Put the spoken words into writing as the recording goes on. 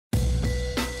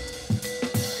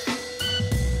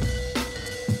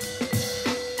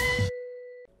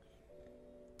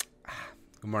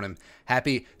morning.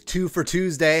 Happy 2 for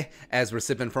Tuesday as we're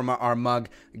sipping from our mug.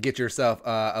 Get yourself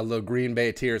a little Green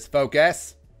Bay Tears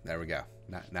focus. There we go.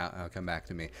 Now I'll come back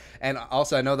to me. And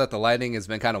also, I know that the lighting has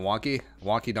been kind of wonky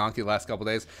donkey the last couple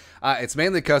days. It's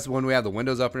mainly because when we have the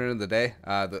windows open in the day,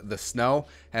 the snow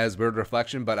has weird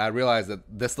reflection, but I realize that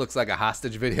this looks like a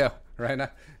hostage video right now.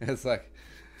 It's like,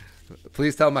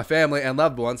 please tell my family and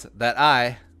loved ones that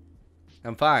I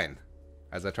am fine,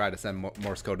 as I try to send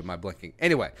Morse code to my blinking.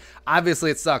 Anyway,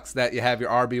 obviously it sucks that you have your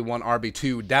RB1,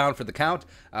 RB2 down for the count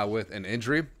with an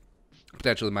injury.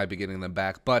 Potentially might be getting them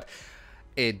back, but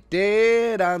it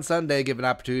did on Sunday give an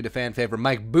opportunity to fan favorite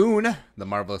Mike Boone, the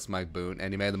marvelous Mike Boone,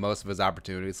 and he made the most of his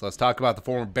opportunities. So let's talk about the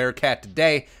former Bearcat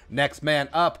today. Next man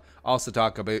up. Also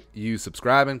talk about you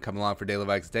subscribing, coming along for Daily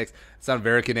Vikings Takes. Sound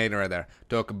very Canadian right there.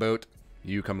 Talk about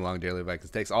you come along Daily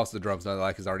Vikings Takes. Also, the drums know the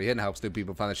like is already hitting. Helps new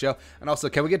people find the show. And also,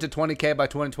 can we get to 20K by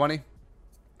 2020? Can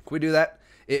we do that?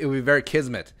 It would be very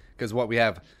kismet, because what we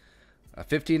have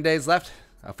 15 days left,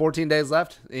 14 days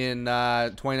left in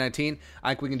 2019. I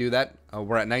think we can do that.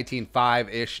 We're at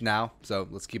 19.5-ish now, so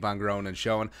let's keep on growing and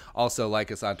showing. Also,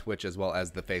 like us on Twitch as well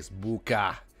as the Facebook.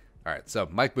 All right, so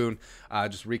Mike Boone,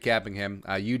 just recapping him,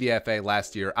 UDFA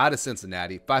last year out of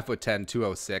Cincinnati, 5'10",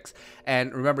 206.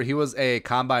 And remember, he was a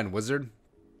combine wizard.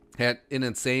 Had an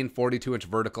insane 42-inch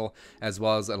vertical as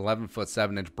well as an 11-foot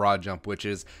 7-inch broad jump, which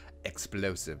is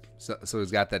explosive. So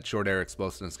he's got that short air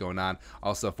explosiveness going on.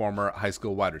 Also a former high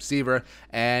school wide receiver,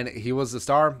 and he was the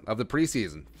star of the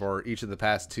preseason for each of the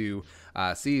past two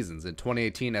seasons. In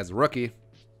 2018 as a rookie,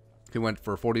 he went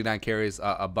for 49 carries,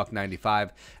 a $195,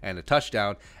 and a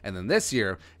touchdown. And then this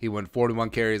year, he went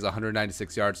 41 carries,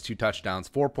 196 yards, 2 touchdowns,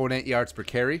 4.8 yards per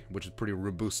carry, which is pretty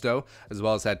robusto, as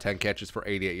well as had 10 catches for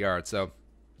 88 yards. So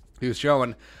he was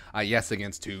showing, yes,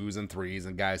 against 2s and 3s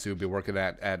and guys who would be working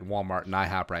at Walmart and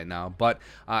IHOP right now. But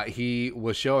he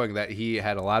was showing that he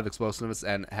had a lot of explosiveness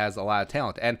and has a lot of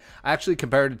talent. And I actually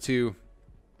compared it to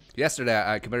yesterday.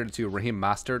 I compared it to Raheem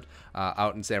Mostert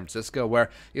out in San Francisco,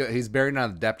 where he's buried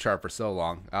on the depth chart for so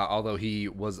long, although he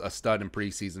was a stud in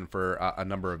preseason for a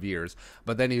number of years.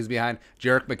 But then he was behind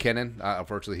Jerick McKinnon.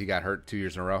 Unfortunately, he got hurt 2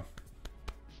 years in a row.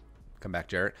 Come back,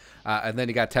 Jarrett. And then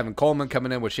he got Tevin Coleman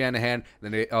coming in with Shanahan.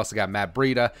 Then he also got Matt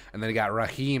Breida. And then he got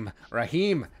Raheem.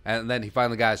 And then he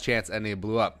finally got his chance, and he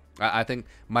blew up. I think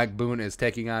Mike Boone is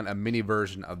taking on a mini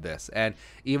version of this. And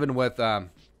even with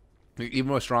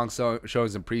strong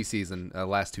showings in preseason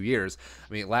last 2 years.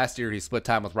 I mean, last year he split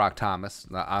time with Rock Thomas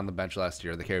on the bench last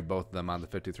year. They carried both of them on the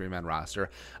 53-man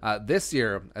roster. This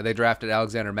year, they drafted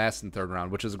Alexander Mass in the 3rd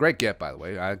round, which is a great get, by the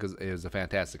way, because it was a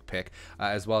fantastic pick,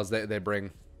 as well as they bring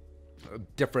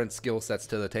different skill sets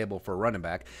to the table for a running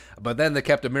back. But then they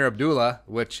kept Amir Abdullah,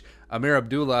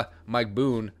 Mike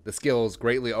Boone, the skills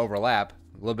greatly overlap.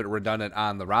 A little bit redundant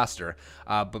on the roster.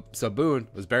 So Boone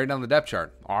was buried on the depth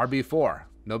chart. RB4.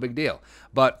 No big deal.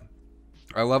 But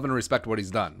I love and respect what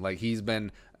he's done. Like, he's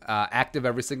been active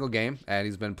every single game, and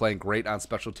he's been playing great on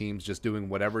special teams, just doing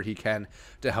whatever he can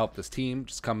to help this team,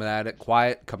 just coming at it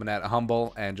quiet, coming at it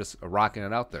humble, and just rocking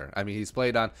it out there. I mean, he's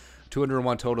played on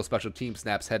 201 total special team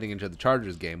snaps heading into the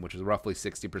Chargers game, which is roughly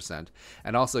 60%.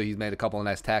 And also, he's made a couple of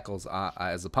nice tackles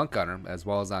as a punt gunner, as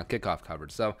well as on kickoff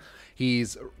coverage. So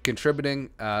he's contributing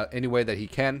any way that he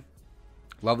can.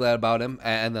 Love that about him.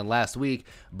 And then last week,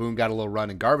 Boone got a little run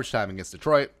in garbage time against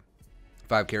Detroit.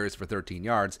 5 carries for 13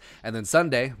 yards. And then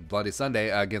Sunday, Bloody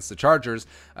Sunday, against the Chargers,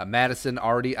 Madison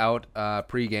already out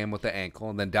pregame with the ankle.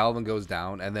 And then Dalvin goes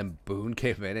down. And then Boone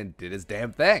came in and did his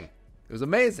damn thing. It was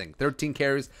amazing. 13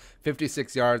 carries,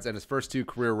 56 yards, and his first 2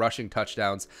 career rushing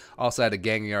touchdowns. Also had a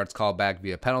gang of yards called back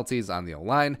via penalties on the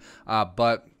O-line.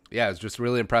 But yeah, it was just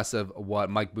really impressive what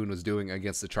Mike Boone was doing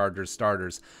against the Chargers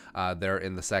starters there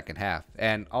in the second half.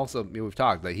 And also, we've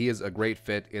talked that he is a great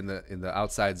fit in the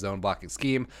outside zone blocking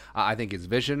scheme. I think his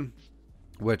vision,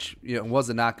 which was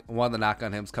one of the knock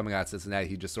on him coming out of Cincinnati,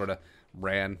 he just sort of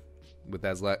ran with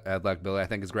athletic ability, I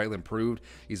think is greatly improved.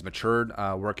 He's matured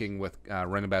working with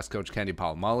running backs coach Kenny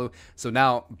Polamalu. So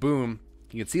now, boom,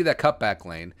 you can see that cutback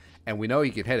lane, and we know he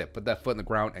can hit it, put that foot in the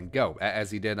ground and go, as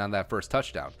he did on that first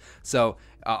touchdown. So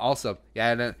also,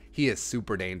 yeah, he is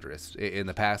super dangerous in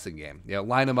the passing game.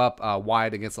 Line him up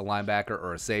wide against a linebacker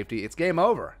or a safety. It's game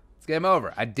over. It's game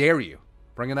over. I dare you.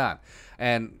 Bring it on.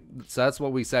 And so that's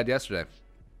what we said yesterday.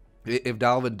 If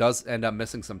Dalvin does end up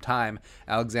missing some time,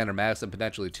 Alexander Madison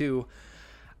potentially too,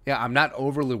 yeah, I'm not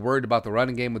overly worried about the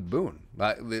running game with Boone.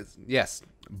 Yes,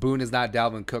 Boone is not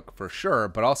Dalvin Cook for sure,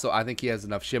 but also I think he has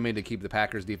enough shimmy to keep the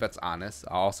Packers defense honest.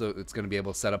 Also, it's going to be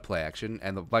able to set up play action,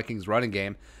 and the Vikings running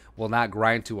game will not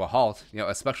grind to a halt,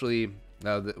 especially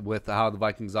with how the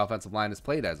Vikings offensive line is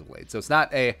played as of late. So it's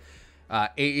not a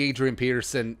Adrian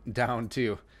Peterson down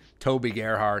to Toby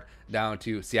Gerhardt down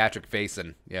to Seatric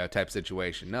Faison, type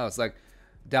situation. No, it's like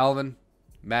Dalvin,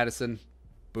 Madison,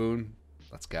 Boone.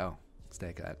 Let's go. Let's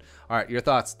take that. All right, your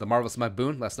thoughts. The Marvelous Mike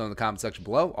Boone. Let us know in the comment section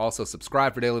below. Also,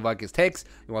 subscribe for daily Vikings takes.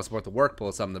 You want to support the work, pull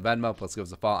us up in the Venmo. Plus, give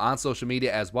us a follow on social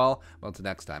media as well. Well, until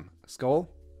next time, Skol,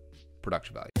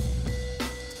 production value.